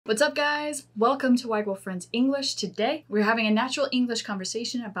What's up, guys? Welcome to White Wolf Friends English. Today, we're having a natural English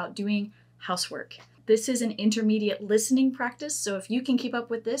conversation about doing housework. This is an intermediate listening practice, so if you can keep up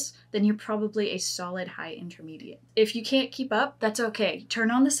with this, then you're probably a solid high intermediate. If you can't keep up, that's okay. Turn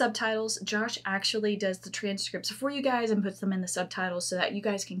on the subtitles. Josh actually does the transcripts for you guys and puts them in the subtitles so that you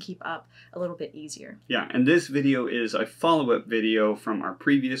guys can keep up a little bit easier. Yeah, and this video is a follow-up video from our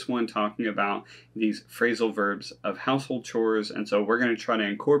previous one talking about these phrasal verbs of household chores, and so we're going to try to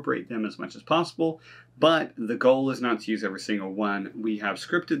incorporate them as much as possible. But the goal is not to use every single one. We have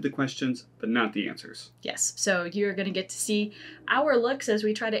scripted the questions, but not the answers. Yes, so you're going to get to see our looks as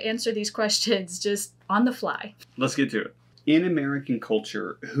we try to answer these questions just on the fly. Let's get to it. In American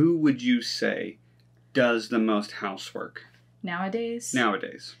culture, who would you say does the most housework? Nowadays?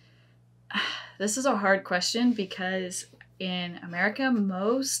 Nowadays. This is a hard question because in America,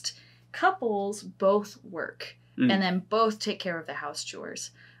 most couples both work and then both take care of the house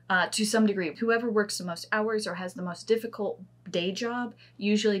chores. To some degree, whoever works the most hours or has the most difficult day job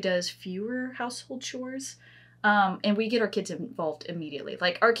usually does fewer household chores. And we get our kids involved immediately.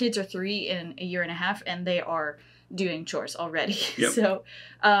 Like, our kids are 3 in a year and a half, and they are doing chores already. Yep. So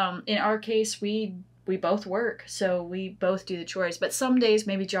in our case, we both work, so we both do the chores. But some days,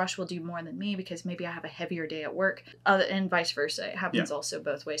 maybe Josh will do more than me because maybe I have a heavier day at work, and vice versa. It happens also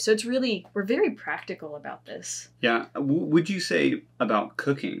both ways. So it's really, we're very practical about this. Yeah. Would you say about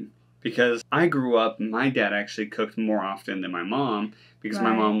cooking? Because I grew up, my dad actually cooked more often than my mom because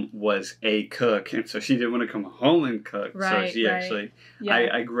my mom was a cook, and so she didn't want to come home and cook. So she actually,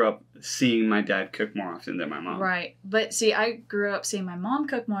 I grew up seeing my dad cook more often than my mom. Right. But see, I grew up seeing my mom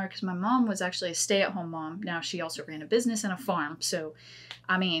cook more because my mom was actually a stay-at-home mom. Now, she also ran a business and a farm. So,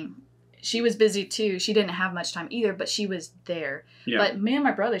 I mean, she was busy too. She didn't have much time either, but she was there. Yeah. But me and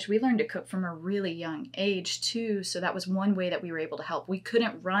my brothers, we learned to cook from a really young age too. So that was one way that we were able to help. We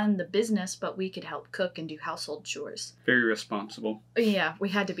couldn't run the business, but we could help cook and do household chores. Very responsible. Yeah, we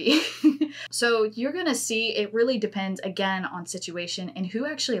had to be. So you're going to see it really depends, again, on situation and who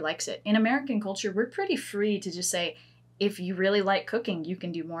actually likes it. In American culture, we're pretty free to just say, if you really like cooking, you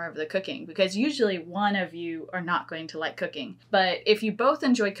can do more of the cooking, because usually one of you are not going to like cooking. But if you both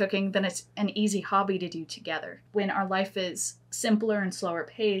enjoy cooking, then it's an easy hobby to do together. When our life is simpler and slower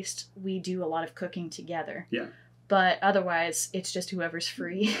paced, we do a lot of cooking together. Yeah. But otherwise, it's just whoever's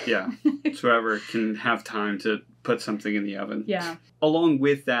free. Yeah. It's whoever can have time to put something in the oven. Yeah. Along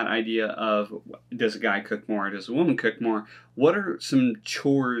with that idea of, does a guy cook more, does a woman cook more, what are some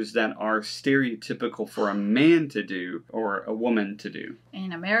chores that are stereotypical for a man to do or a woman to do?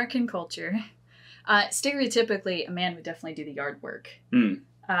 In American culture, stereotypically, a man would definitely do the yard work.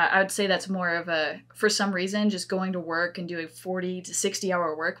 I would say that's more of a, for some reason, just going to work and doing 40 to 60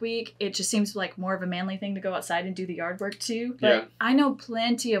 hour work week. It just seems like more of a manly thing to go outside and do the yard work too. But I know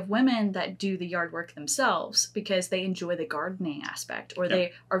plenty of women that do the yard work themselves because they enjoy the gardening aspect, or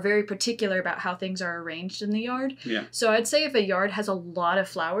they are very particular about how things are arranged in the yard. Yeah. So I'd say if a yard has a lot of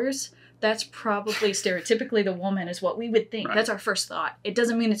flowers, that's probably stereotypically the woman is what we would think. Right. That's our first thought. It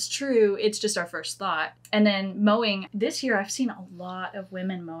doesn't mean it's true. It's just our first thought. And then mowing. This year, I've seen a lot of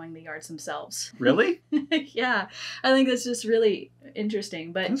women mowing the yards themselves. Really? Yeah. I think that's just really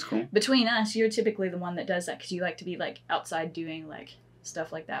interesting. But that's cool. Between us, you're typically the one that does that because you like to be like outside doing like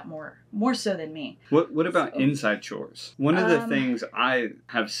stuff like that more so than me. What about inside chores? One of the things I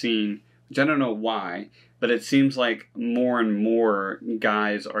have seen, which I don't know why, but it seems like more and more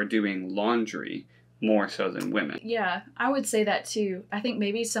guys are doing laundry more so than women. Yeah, I would say that too. I think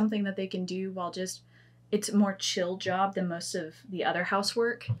maybe something that they can do while just, it's a more chill job than most of the other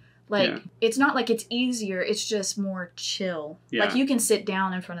housework. Like, it's not like it's easier, it's just more chill. Yeah. Like, you can sit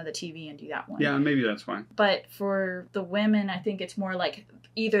down in front of the TV and do that one. Yeah, maybe that's fine. But for the women, I think it's more like,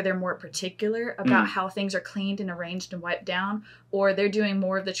 either they're more particular about how things are cleaned and arranged and wiped down, or they're doing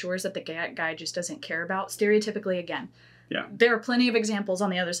more of the chores that the guy just doesn't care about. Stereotypically, again. Yeah. There are plenty of examples on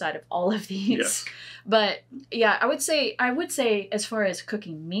the other side of all of these. Yes. But yeah, I would say as far as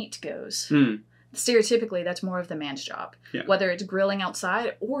cooking meat goes, stereotypically, that's more of the man's job, whether it's grilling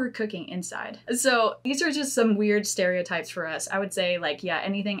outside or cooking inside. So these are just some weird stereotypes for us. I would say, like,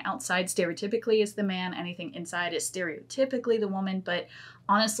 anything outside stereotypically is the man, anything inside is stereotypically the woman. But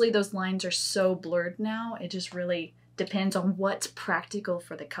honestly, those lines are so blurred now. It just really depends on what's practical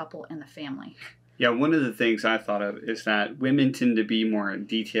for the couple and the family. Yeah, one of the things I thought of is that women tend to be more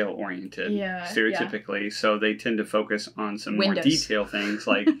detail-oriented, stereotypically, so they tend to focus on some more detail things,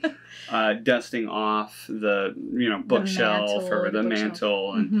 like dusting off the bookshelf or the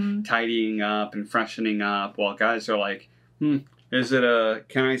mantle and tidying up and freshening up, while guys are like, Is it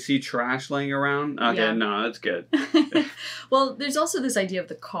can I see trash laying around? Okay, Yeah. no, that's good. Well, there's also this idea of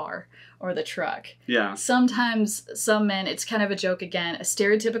the car or the truck. Yeah. Sometimes some men, it's kind of a joke again, a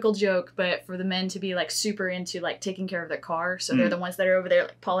stereotypical joke, but for the men to be like super into like taking care of their car. So they're the ones that are over there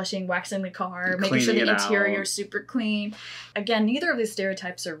like polishing, waxing the car, making sure the interior is super clean. Again, neither of these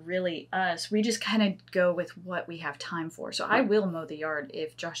stereotypes are really us. We just kind of go with what we have time for. So I will mow the yard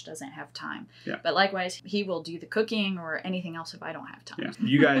if Josh doesn't have time. Yeah. But likewise, he will do the cooking or anything else if I don't have time. Yeah.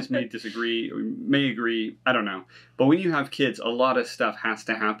 You guys may disagree, or may agree, I don't know. But when you have kids, a lot of stuff has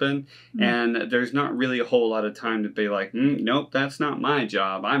to happen. And there's not really a whole lot of time to be like, nope, that's not my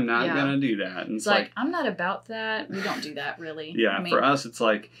job. I'm not going to do that. And it's like, I'm not about that. We don't do that, really. Yeah, I mean, for us, it's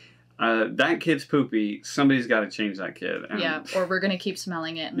like, that kid's poopy. Somebody's got to change that kid. And yeah, or we're going to keep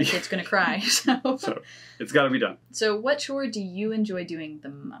smelling it and the kid's going to cry. So it's got to be done. So what chore do you enjoy doing the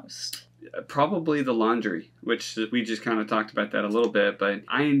most? Probably the laundry, which we just kind of talked about that a little bit, but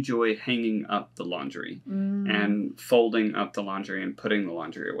I enjoy hanging up the laundry and folding up the laundry and putting the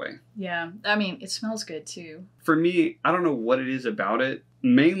laundry away. Yeah, I mean, it smells good too. For me, I don't know what it is about it.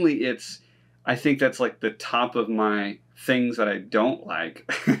 Mainly I think that's like the top of my things that I don't like.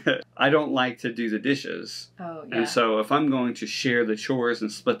 I don't like to do the dishes. Oh, yeah. And so if I'm going to share the chores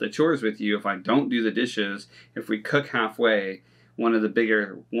and split the chores with you, if I don't do the dishes, if we cook halfway, one of the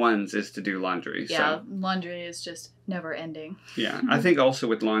bigger ones is to do laundry. Yeah, so, laundry is just never ending. Yeah, I think also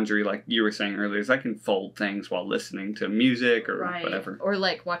with laundry, like you were saying earlier, is I can fold things while listening to music or whatever. Or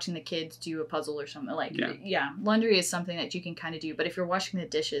like watching the kids do a puzzle or something. Like, yeah, laundry is something that you can kind of do. But if you're washing the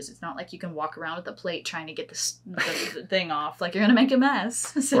dishes, it's not like you can walk around with a plate trying to get the thing off. Like, you're going to make a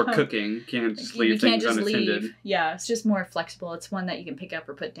mess. So, or cooking. You can't just leave things unattended. Yeah, it's just more flexible. It's one that you can pick up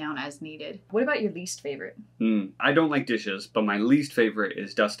or put down as needed. What about your least favorite? I don't like dishes, but my least favorite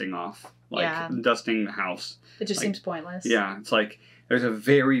is dusting off. Like, dusting the house. It just seems pointless. Yeah, it's like there's a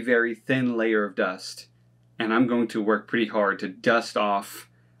very, very thin layer of dust, and I'm going to work pretty hard to dust off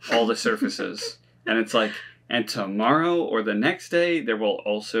all the surfaces. And it's like, and tomorrow or the next day, there will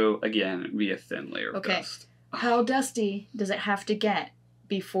also, again, be a thin layer of dust. How dusty does it have to get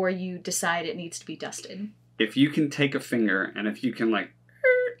before you decide it needs to be dusted? If you can take a finger, and if you can, like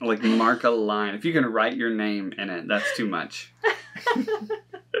mark a line, if you can write your name in it, that's too much.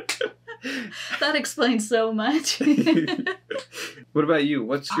 That explains so much. What about you?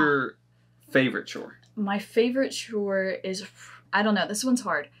 What's your favorite chore? My favorite chore is, I don't know, this one's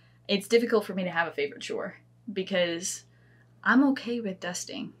hard. It's difficult for me to have a favorite chore because I'm okay with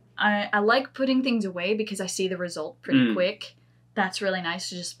dusting. I like putting things away because I see the result pretty quick. That's really nice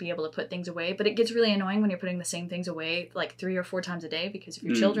to just be able to put things away. But it gets really annoying when you're putting the same things away like 3 or 4 times a day because of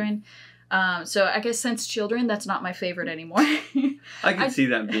your children. So I guess since children, that's not my favorite anymore. I can see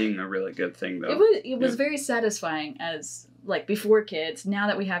that being a really good thing, though. It was very satisfying as, like, before kids. Now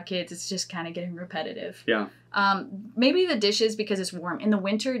that we have kids, it's just kind of getting repetitive. Yeah. Maybe the dishes because it's warm. In the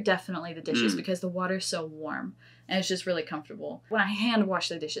winter, definitely the dishes because the water's so warm. And it's just really comfortable. When I hand wash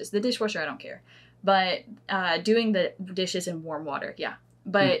the dishes, the dishwasher, I don't care. But doing the dishes in warm water, yeah.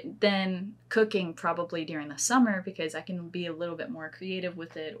 But then cooking probably during the summer because I can be a little bit more creative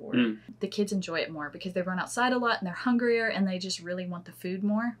with it, or the kids enjoy it more because they run outside a lot and they're hungrier and they just really want the food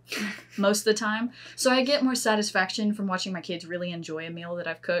more most of the time. So I get more satisfaction from watching my kids really enjoy a meal that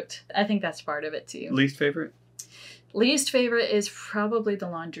I've cooked. I think that's part of it too. Least favorite? Least favorite is probably the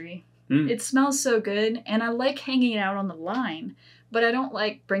laundry. It smells so good and I like hanging it out on the line, but I don't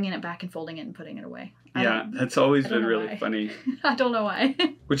like bringing it back and folding it and putting it away. Yeah, that's always been really funny. I don't know why.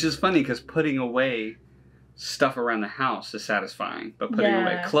 Which is funny because putting away stuff around the house is satisfying, but putting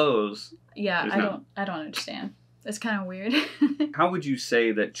away clothes. Yeah, I don't understand. It's kind of weird. How would you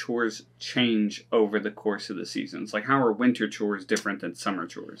say that chores change over the course of the seasons? Like, how are winter chores different than summer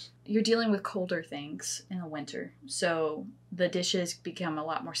chores? You're dealing with colder things in the winter, so the dishes become a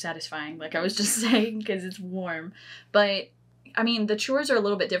lot more satisfying, like I was just saying, because it's warm. But I mean, the chores are a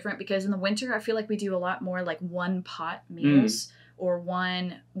little bit different because in the winter, I feel like we do a lot more like one pot meals or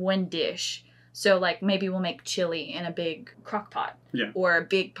one dish. So like maybe we'll make chili in a big crock pot or a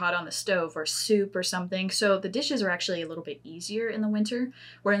big pot on the stove or soup or something. So the dishes are actually a little bit easier in the winter,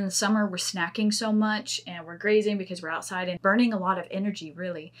 where in the summer we're snacking so much and we're grazing because we're outside and burning a lot of energy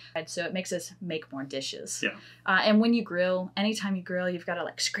really. And so it makes us make more dishes. Yeah. And when you grill, anytime you grill, you've got to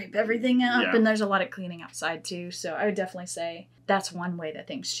like scrape everything up and there's a lot of cleaning outside too. So I would definitely say that's one way that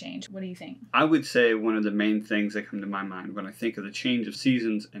things change. What do you think? I would say one of the main things that come to my mind when I think of the change of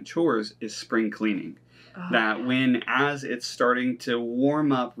seasons and chores is spring cleaning. that when, as it's starting to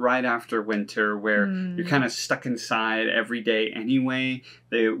warm up right after winter, where you're kind of stuck inside every day anyway,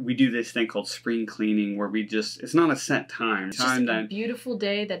 we do this thing called spring cleaning, where it's not a set time. It's just a beautiful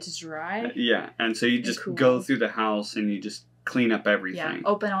day that's dry. Yeah, and so you just go through the house and you just clean up everything. Yeah,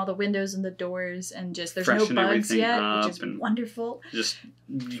 open all the windows and the doors and just, there's no bugs yet, which is wonderful. Just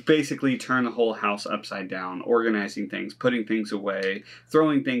basically turn the whole house upside down, organizing things, putting things away,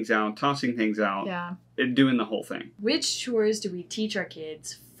 throwing things out, tossing things out. Yeah. Doing the whole thing. Which chores do we teach our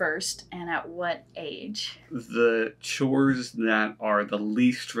kids first and at what age? The chores that are the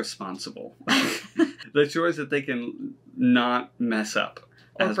least responsible. The chores that they can not mess up.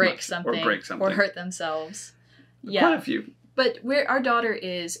 Or break something. Or hurt themselves. Yeah. Quite a few. But our daughter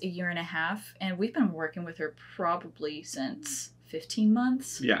is 1.5 years, and we've been working with her probably since 15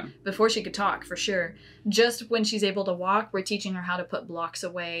 months. Yeah. Before she could talk, for sure. Just when she's able to walk, we're teaching her how to put blocks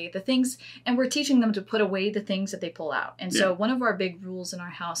away, and we're teaching them to put away the things that they pull out. And so one of our big rules in our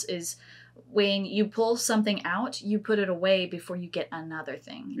house is when you pull something out, you put it away before you get another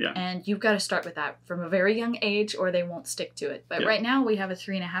thing. Yeah. And you've got to start with that from a very young age or they won't stick to it. But right now we have a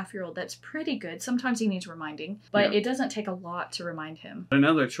 3.5-year-old that's pretty good. Sometimes he needs reminding, but it doesn't take a lot to remind him.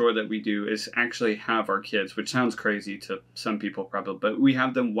 Another chore that we do is actually have our kids, which sounds crazy to some people probably, but we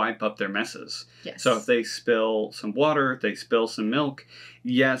have them wipe up their messes. Yes. So if they spill some water, if they spill some milk,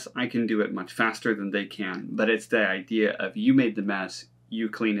 yes, I can do it much faster than they can. But it's the idea of you made the mess, you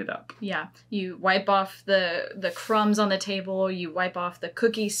clean it up. Yeah. You wipe off the crumbs on the table, you wipe off the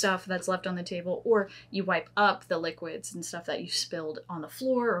cookie stuff that's left on the table, or you wipe up the liquids and stuff that you spilled on the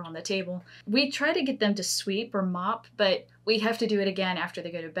floor or on the table. We try to get them to sweep or mop, but we have to do it again after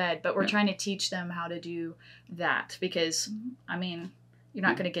they go to bed. But we're trying to teach them how to do that because, I mean, you're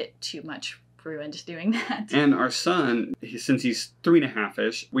not going to get too much ruined doing that. And our son, since he's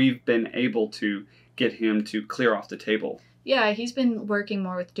 3.5-ish, we've been able to get him to clear off the table. Yeah, he's been working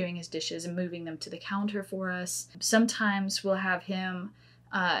more with doing his dishes and moving them to the counter for us. Sometimes we'll have him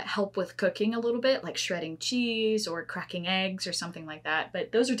help with cooking a little bit, like shredding cheese or cracking eggs or something like that.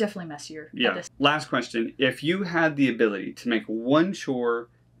 But those are definitely messier. Yeah. Last question. If you had the ability to make one chore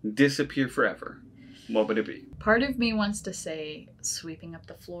disappear forever, what would it be? Part of me wants to say sweeping up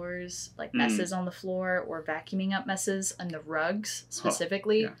the floors, like messes on the floor, or vacuuming up messes on the rugs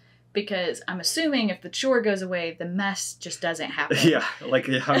specifically. Because I'm assuming if the chore goes away, the mess just doesn't happen. Yeah, like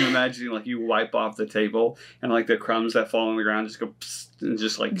I'm imagining like you wipe off the table and like the crumbs that fall on the ground just go and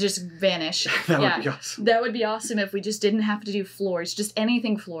just vanish. That would be awesome. That would be awesome if we just didn't have to do floors, just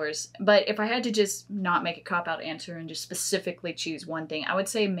anything floors. But if I had to just not make a cop-out answer and just specifically choose one thing, I would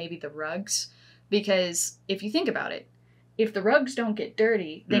say maybe the rugs. Because if you think about it, if the rugs don't get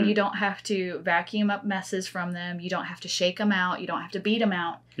dirty, then you don't have to vacuum up messes from them. You don't have to shake them out. You don't have to beat them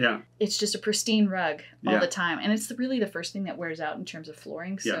out. Yeah. It's just a pristine rug all the time. And it's really the first thing that wears out in terms of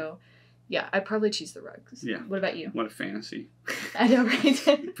flooring. So, yeah, I'd probably choose the rugs. Yeah. What about you? What a fantasy. I know,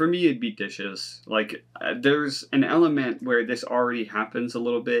 right? For me, it'd be dishes. Like, there's an element where this already happens a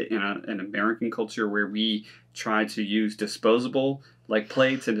little bit in an American culture where we try to use disposable, like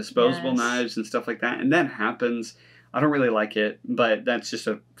plates and disposable knives and stuff like that. And that happens. I don't really like it, but that's just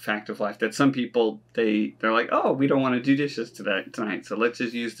a fact of life. That some people, they're like, oh, we don't want to do dishes tonight, so let's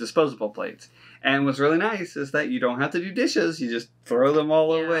just use disposable plates. And what's really nice is that you don't have to do dishes. You just throw them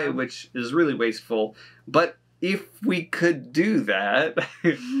all away, which is really wasteful. But if we could do that,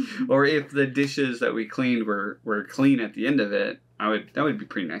 or if the dishes that we cleaned were clean at the end of it, that would be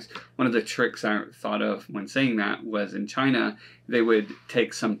pretty nice. One of the tricks I thought of when saying that was in China, they would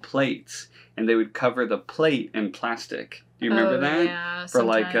take some plates and they would cover the plate in plastic. Do you remember that? Yeah, for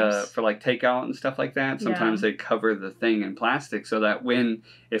like takeout and stuff like that. Sometimes they cover the thing in plastic so that when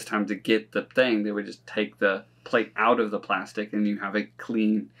it's time to get the thing, they would just take the plate out of the plastic and you have a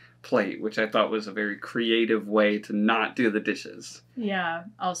clean plate, which I thought was a very creative way to not do the dishes. Yeah,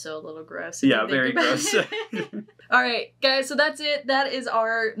 also a little gross. Yeah, very gross. All right, guys, so that's it. That is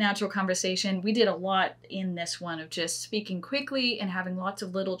our natural conversation. We did a lot in this one of just speaking quickly and having lots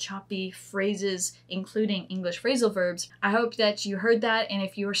of little choppy phrases, including English phrasal verbs. I hope that you heard that, and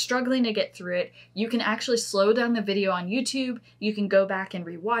if you're struggling to get through it, you can actually slow down the video on YouTube. You can go back and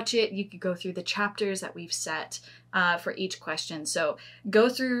rewatch it. You can go through the chapters that we've set for each question. So go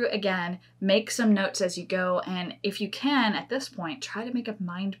through again, make some notes as you go, and if you can, at this point, try to make a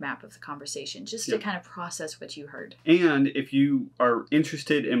mind map of the conversation just to kind of process what you heard. And if you are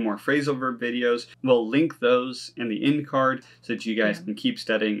interested in more phrasal verb videos, we'll link those in the end card so that you guys can keep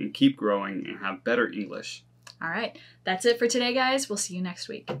studying and keep growing and have better English. All right, that's it for today, guys. We'll see you next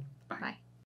week. Bye. Bye.